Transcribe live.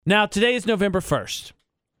Now, today is November 1st.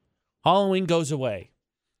 Halloween goes away.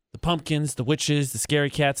 The pumpkins, the witches, the scary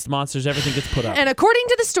cats, the monsters, everything gets put up. And according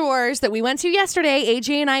to the stores that we went to yesterday,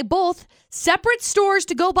 AJ and I both separate stores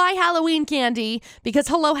to go buy Halloween candy because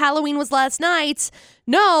Hello Halloween was last night.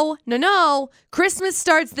 No. Christmas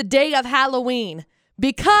starts the day of Halloween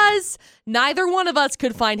because neither one of us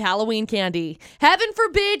could find Halloween candy. Heaven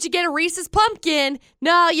forbid you get a Reese's pumpkin.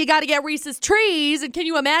 No, you got to get Reese's trees. And can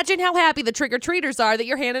you imagine how happy the trick-or-treaters are that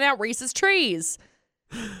you're handing out Reese's trees?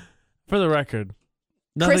 For the record,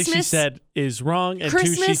 nothing she said is wrong, and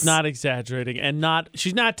two, she's not exaggerating, and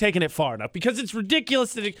she's not taking it far enough because it's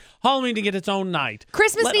ridiculous that Halloween to get its own night.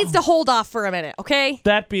 Christmas needs to hold off for a minute, okay?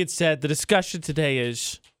 That being said, the discussion today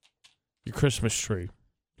is your Christmas tree,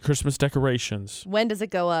 Christmas decorations. When does it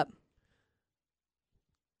go up?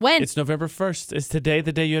 When? It's November 1st. Is today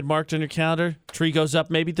the day you had marked on your calendar? Tree goes up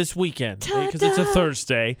maybe this weekend because it's a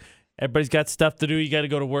Thursday. Everybody's got stuff to do. You got to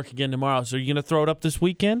go to work again tomorrow. So are you going to throw it up this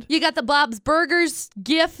weekend? You got the Bob's Burgers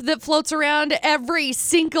gif that floats around every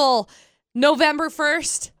single November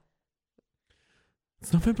 1st.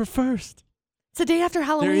 It's November 1st. It's the day after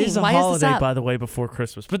Halloween. There is a holiday, by the way, before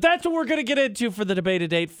Christmas. But that's what we're going to get into for the debate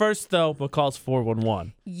today. First, though, McCall's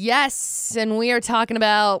 411. Yes, and we are talking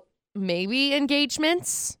about maybe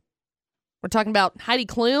engagements. We're talking about Heidi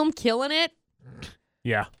Klum killing it.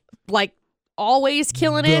 Yeah. Like, always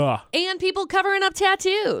killing it. Duh. And people covering up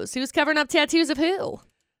tattoos. Who's covering up tattoos of who?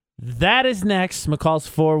 That is next. McCall's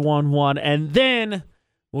 411. And then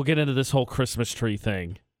we'll get into this whole Christmas tree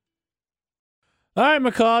thing. All right,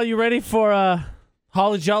 McCall, you ready for a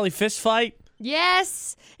Holly Jolly fist fight?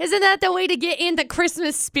 Yes. Isn't that the way to get in the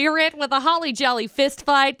Christmas spirit with a Holly Jolly fist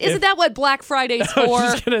fight? Isn't that what Black Friday's for? I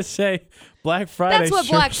was just going to say, Black Friday. That's what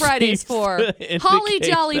Black Friday's for. Holly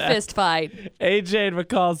Jolly fist fight. AJ and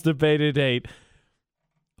McCall's debate at 8.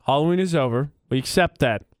 Halloween is over. We accept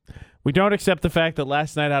that. We don't accept the fact that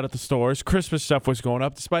last night out at the stores, Christmas stuff was going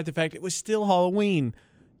up, despite the fact it was still Halloween.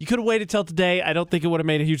 You could have waited till today. I don't think it would have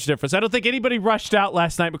made a huge difference. I don't think anybody rushed out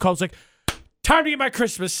last night. McCall was like, time to get my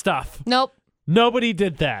Christmas stuff. Nope. Nobody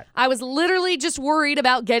did that. I was literally just worried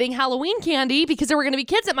about getting Halloween candy because there were going to be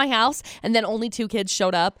kids at my house, and then only 2 kids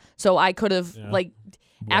showed up, so I could have,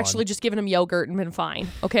 actually just given them yogurt and been fine,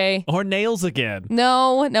 okay? Or nails again.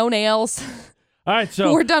 No nails. All right,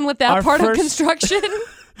 so we're done with that part of construction.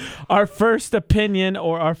 Our first opinion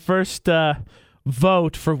or our first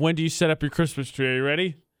vote for when do you set up your Christmas tree. Are you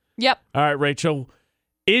ready? Yep. All right, Rachel.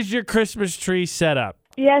 Is your Christmas tree set up?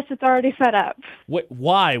 Yes, it's already set up.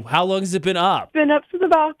 Why? How long has it been up? It's been up since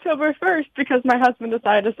about October 1st because my husband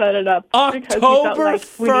decided to set it up. October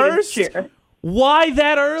 1st? Why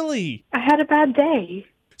that early? I had a bad day.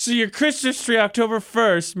 So your Christmas tree October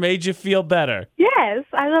 1st made you feel better? Yes,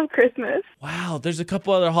 I love Christmas. Wow, there's a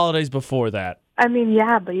couple other holidays before that. I mean,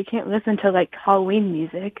 yeah, but you can't listen to, Halloween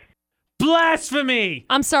music. Blasphemy!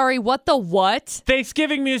 I'm sorry, what the what?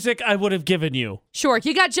 Thanksgiving music I would have given you. Sure,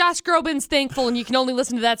 you got Josh Groban's Thankful, and you can only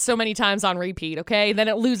listen to that so many times on repeat, okay? Then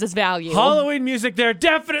it loses value. Halloween music, there are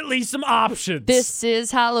definitely some options. This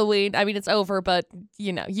is Halloween. I mean, it's over, but,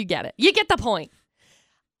 you get it. You get the point.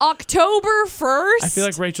 October 1st? I feel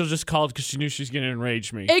like Rachel just called because she knew she was going to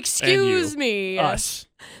enrage me. Excuse me. Us.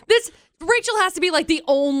 Rachel has to be, the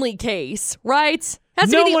only case, right?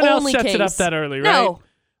 Has to no be the one else only sets case. it up that early, right? No.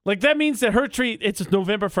 That means that her tree, it's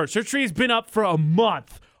November 1st. Her tree has been up for a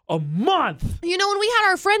month. A month! When we had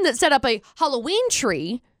our friend that set up a Halloween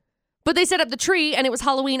tree, but they set up the tree and it was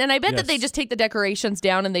Halloween, and I bet that they just take the decorations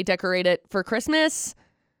down and they decorate it for Christmas.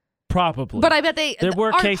 Probably. But I bet there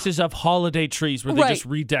were cases of holiday trees where they just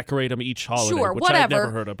redecorate them each holiday, sure, which whatever. I've never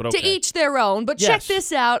heard of, but okay. To each their own. But check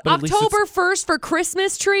this out. But October 1st for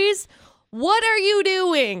Christmas trees? What are you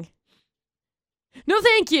doing? No,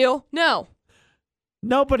 thank you. No.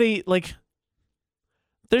 Nobody,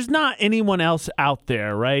 there's not anyone else out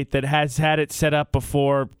there, right, that has had it set up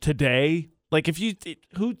before today.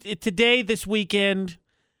 Today, this weekend,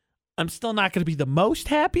 I'm still not going to be the most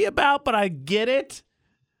happy about, but I get it.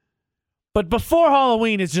 But before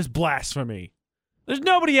Halloween is just blasphemy. There's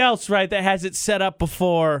nobody else, right, that has it set up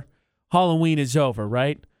before Halloween is over,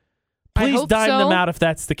 right? Please dime them out if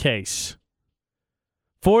that's the case.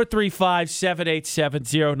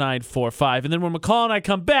 435-787-0945. And then when McCall and I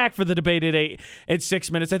come back for the debate at 8 in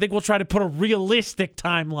 6 minutes, I think we'll try to put a realistic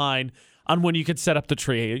timeline on when you can set up the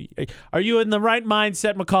tree. Are you in the right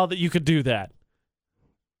mindset, McCall, that you could do that?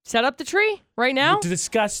 Set up the tree right now? To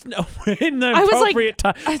discuss in the appropriate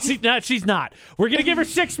time. No, she's not. We're going to give her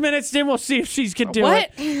 6 minutes, then we'll see if she can do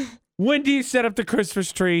it. When do you set up the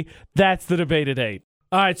Christmas tree? That's the debate at 8.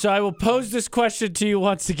 All right, so I will pose this question to you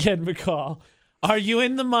once again, McCall. Are you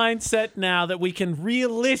in the mindset now that we can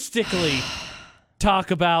realistically talk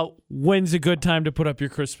about when's a good time to put up your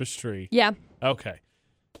Christmas tree? Yeah. Okay.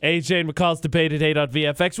 AJ and McCall's debate at 8 on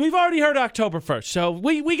VFX. We've already heard October 1st, so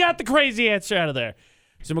we got the crazy answer out of there.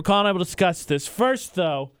 So McCall and I will discuss this. First,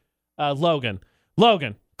 though, Logan,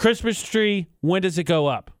 Christmas tree, when does it go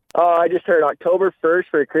up? Oh, I just heard October 1st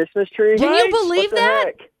for a Christmas tree. Can you believe What the that?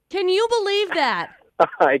 heck? Can you believe that?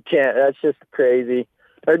 I can't. That's just crazy.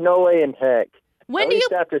 There's no way in heck. When At do you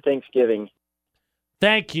least after Thanksgiving.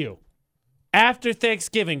 Thank you. After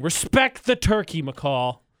Thanksgiving. Respect the turkey,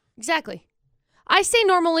 McCall. Exactly. I say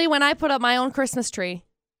normally when I put up my own Christmas tree,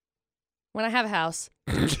 when I have a house.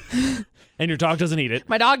 And your dog doesn't eat it.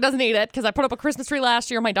 My dog doesn't eat it because I put up a Christmas tree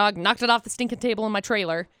last year. My dog knocked it off the stinking table in my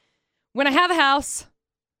trailer. When I have a house,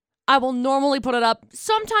 I will normally put it up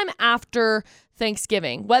sometime after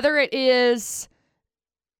Thanksgiving, whether it is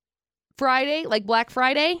Friday, like Black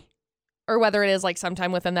Friday, or whether it is like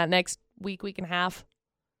sometime within that next week and a half.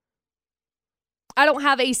 I don't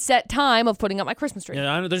have a set time of putting up my Christmas tree.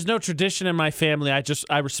 Yeah, there's no tradition in my family.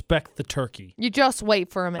 I respect the turkey. You just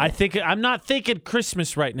wait for a minute. I'm not thinking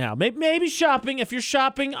Christmas right now. Maybe shopping. If you're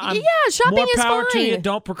shopping, shopping more is power to fine. you.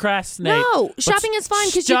 Don't procrastinate. No, But shopping is fine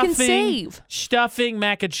because you can save. Stuffing,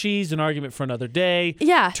 mac and cheese, an argument for another day.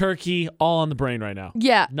 Yeah. Turkey, all on the brain right now.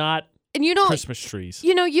 Yeah. Not And you don't Christmas trees.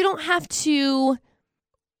 You don't have to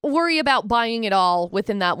worry about buying it all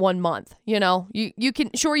within that 1 month. You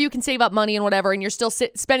can save up money and whatever, and you're still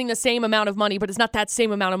spending the same amount of money, but it's not that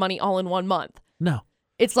same amount of money all in 1 month. No.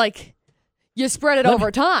 It's like you spread it over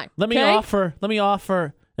time. Let me offer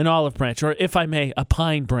an olive branch, or if I may, a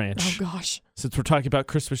pine branch. Oh gosh. Since we're talking about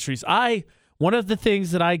Christmas trees, one of the things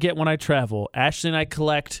that I get when I travel, Ashley and I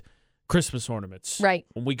collect Christmas ornaments. Right.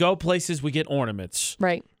 When we go places, we get ornaments.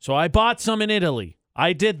 Right. So I bought some in Italy.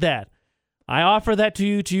 I did that. I offer that to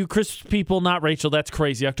you Christmas people, not Rachel. That's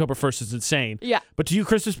crazy. October 1st is insane. Yeah. But to you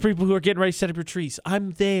Christmas people who are getting ready to set up your trees,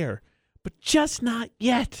 I'm there. But just not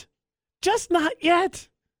yet. Just not yet.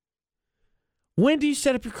 When do you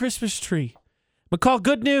set up your Christmas tree? McCall,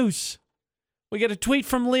 good news. We get a tweet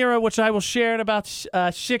from Lyra, which I will share in about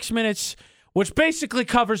 6 minutes, which basically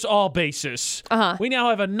covers all bases. Uh-huh. We now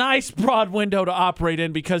have a nice broad window to operate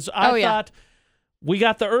in because I thought we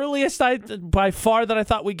got the earliest by far that I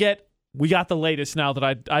thought we'd get. We got the latest now that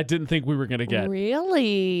I didn't think we were going to get.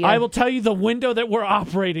 Really? I will tell you the window that we're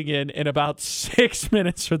operating in about 6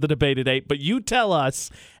 minutes for the debate at 8. But you tell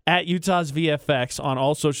us at Utah's VFX on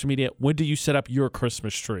all social media, when do you set up your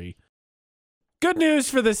Christmas tree? Good news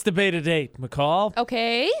for this debate at 8, McCall.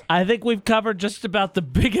 Okay. I think we've covered just about the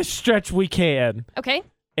biggest stretch we can. Okay.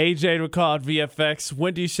 AJ and McCall at VFX,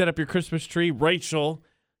 when do you set up your Christmas tree? Rachel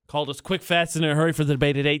called us quick, fast, and in a hurry for the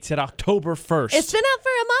debate at 8, said October 1st. It's been up for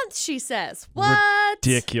a month, she says. What?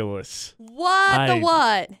 Ridiculous.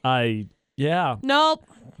 What? Yeah. Nope.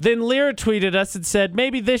 Then Lyra tweeted us and said,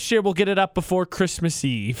 maybe this year we'll get it up before Christmas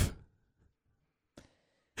Eve.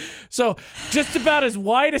 So just about as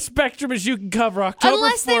wide a spectrum as you can cover. October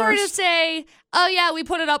Unless 1st, they were to say, oh yeah, we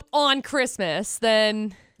put it up on Christmas,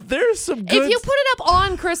 then there's some good... If you put it up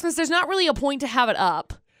on Christmas, there's not really a point to have it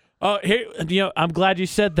up. Oh, here, I'm glad you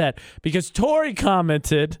said that because Tori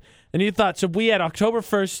commented and you thought, so we had October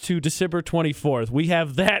 1st to December 24th. We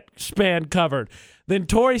have that span covered. Then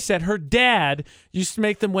Tori said her dad used to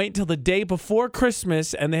make them wait until the day before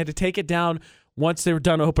Christmas and they had to take it down once they were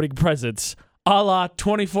done opening presents. A la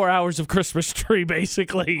 24 hours of Christmas tree,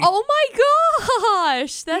 basically. Oh my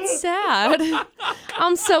gosh, that's sad.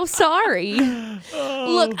 I'm so sorry.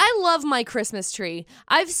 Look, I love my Christmas tree.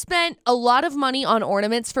 I've spent a lot of money on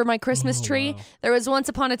ornaments for my Christmas tree. Wow. There was once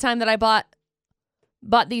upon a time that I bought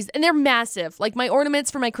these, and they're massive. Like my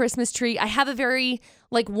ornaments for my Christmas tree, I have a very,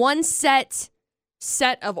 one set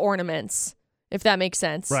of ornaments. If that makes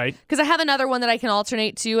sense. Right. Because I have another one that I can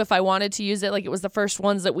alternate to if I wanted to use it. Like it was the first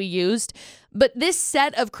ones that we used. But this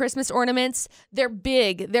set of Christmas ornaments, they're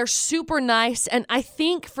big. They're super nice. And I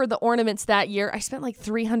think for the ornaments that year, I spent like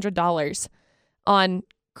 $300 on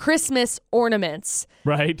Christmas ornaments.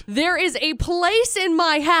 Right. There is a place in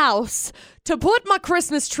my house to put my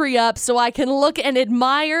Christmas tree up so I can look and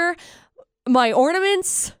admire my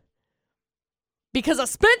ornaments. Because I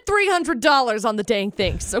spent $300 on the dang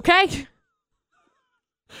things, okay?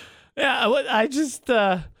 Yeah, I just,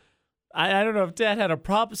 I don't know if Dad had a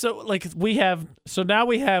problem. So, now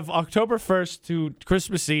we have October 1st to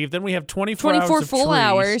Christmas Eve. Then we have 24 hours of full trees.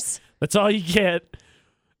 hours. That's all you get.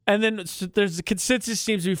 And then there's a consensus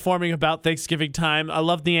seems to be forming about Thanksgiving time. I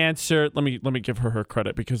love the answer. Let me give her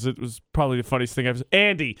credit because it was probably the funniest thing I've.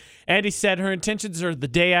 Andy said her intentions are the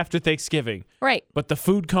day after Thanksgiving. Right. But the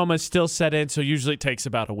food coma is still set in, so usually it takes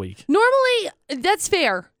about a week. Normally, that's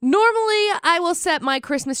fair. Normally, I will set my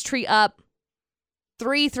Christmas tree up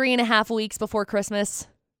 3.5 weeks before Christmas.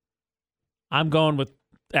 I'm going with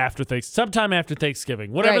sometime after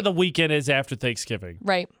Thanksgiving. Whatever the weekend is after Thanksgiving.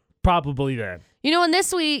 Right. Probably then. And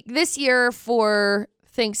this year for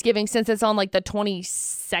Thanksgiving, since it's on like the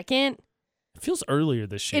 22nd. It feels earlier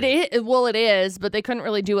this year. It is, but they couldn't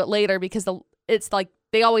really do it later because it's like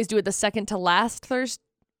they always do it the second to last Thursday.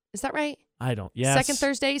 Is that right? I don't. Yes. Second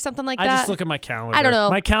Thursday, something like that. I just look at my calendar. I don't know.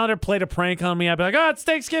 My calendar played a prank on me. I'd be like, oh, it's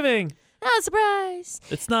Thanksgiving. Oh, surprise.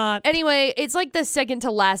 It's not. Anyway, it's like the second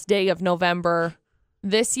to last day of November.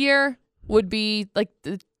 This year would be like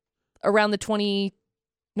around the 20.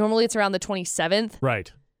 Normally it's around the 27th. Right.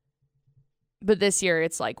 But this year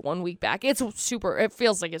it's like 1 week back. It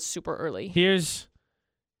feels like it's super early. Here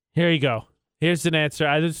you go. Here's an answer.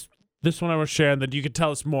 This one I was sharing that you could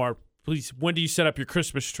tell us more. Please, when do you set up your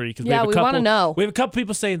Christmas tree? We want to know. We have a couple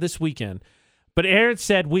people saying this weekend. But Aaron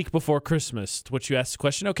said week before Christmas, to which you asked the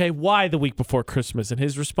question, okay, why the week before Christmas? And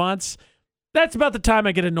his response, that's about the time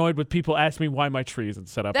I get annoyed when people ask me why my tree isn't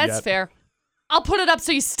set up yet. That's fair. I'll put it up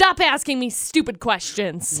so you stop asking me stupid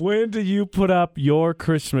questions. When do you put up your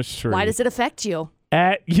Christmas tree? Why does it affect you?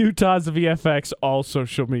 At Utah's VFX, all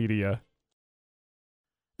social media.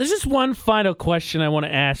 There's just one final question I want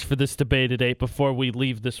to ask for this debate today before we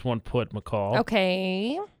leave this one put, McCall.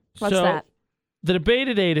 Okay. What's that? The debate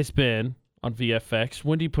today has been on VFX,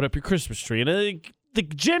 when do you put up your Christmas tree? And the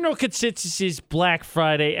general consensus is Black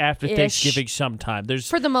Friday after Thanksgiving sometime. There's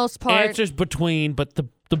for the most part answers between, but the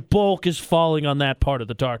bulk is falling on that part of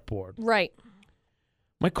the dartboard. Right.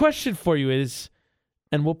 My question for you is,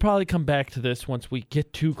 and we'll probably come back to this once we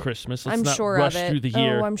get to Christmas. Let's not rush through the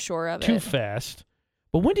year. Oh, I'm sure of too fast.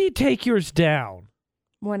 But when do you take yours down?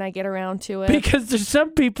 When I get around to it. Because there's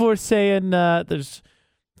some people are saying that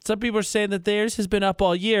theirs has been up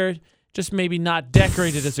all year, just maybe not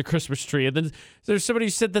decorated as a Christmas tree. And then there's somebody who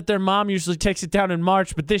said that their mom usually takes it down in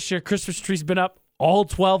March, but this year Christmas tree's been up all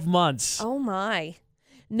 12 months. Oh my.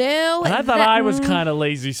 No. And I thought I was kind of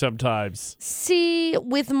lazy sometimes. See,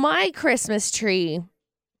 with my Christmas tree,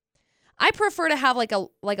 I prefer to have like a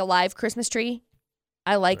live Christmas tree.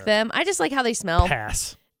 I like them. I just like how they smell.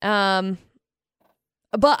 Pass. But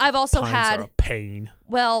I've also Pines had are a pain.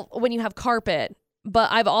 Well, when you have carpet, but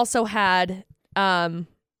I've also had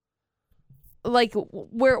like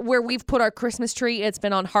where we've put our Christmas tree, it's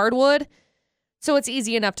been on hardwood, so it's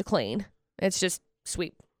easy enough to clean. It's just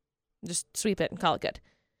sweep it and call it good.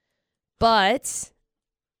 But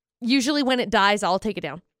usually when it dies, I'll take it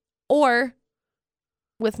down. Or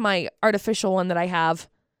with my artificial one that I have,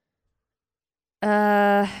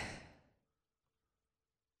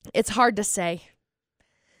 it's hard to say.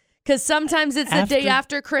 Because sometimes it's the day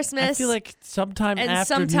after Christmas. I feel like sometimes and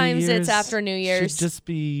after sometimes New Year's it's after New Year's. Should just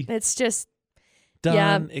be it's just done.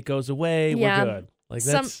 Yeah. It goes away. Yeah. We're good. Like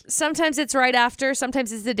that's sometimes it's right after.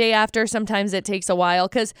 Sometimes it's the day after. Sometimes it takes a while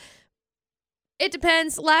because it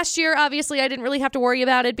depends. Last year, obviously, I didn't really have to worry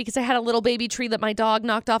about it because I had a little baby tree that my dog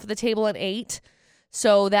knocked off of the table and ate.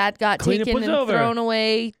 So that got taken and thrown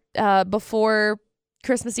away before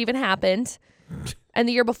Christmas even happened. And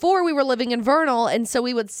the year before, we were living in Vernal, and so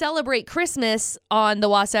we would celebrate Christmas on the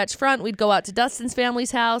Wasatch Front. We'd go out to Dustin's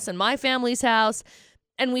family's house and my family's house,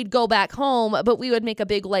 and we'd go back home, but we would make a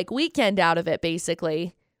big like weekend out of it,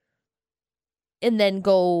 basically, and then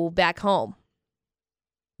go back home.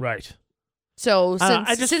 right. So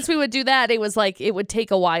since we would do that, it was like it would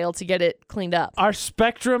take a while to get it cleaned up. Our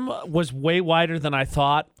spectrum was way wider than I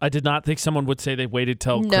thought. I did not think someone would say they waited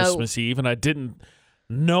till Christmas Eve, and I didn't.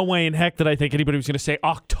 No way in heck that I think anybody was going to say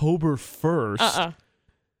October 1st.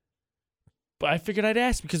 But I figured I'd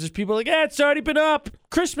ask because there's people like, it's already been up.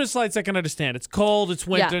 Christmas lights, I can understand. It's cold. It's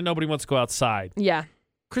winter. Yeah. Nobody wants to go outside. Yeah.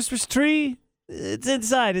 Christmas tree, it's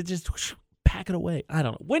inside. It just pack it away. I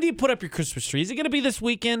don't know. When do you put up your Christmas tree? Is it going to be this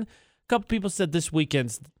weekend? A couple people said this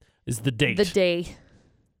weekend is the date. The day.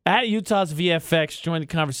 At Utah's VFX, join the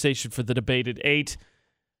conversation for the debate at 8.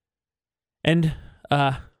 And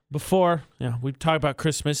before we talk about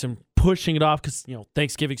Christmas and pushing it off because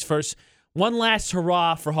Thanksgiving's first. One last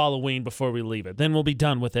hurrah for Halloween before we leave it. Then we'll be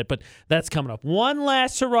done with it, but that's coming up. One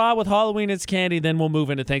last hurrah with Halloween and its candy, then we'll move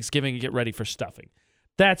into Thanksgiving and get ready for stuffing.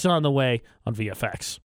 That's on the way on VFX.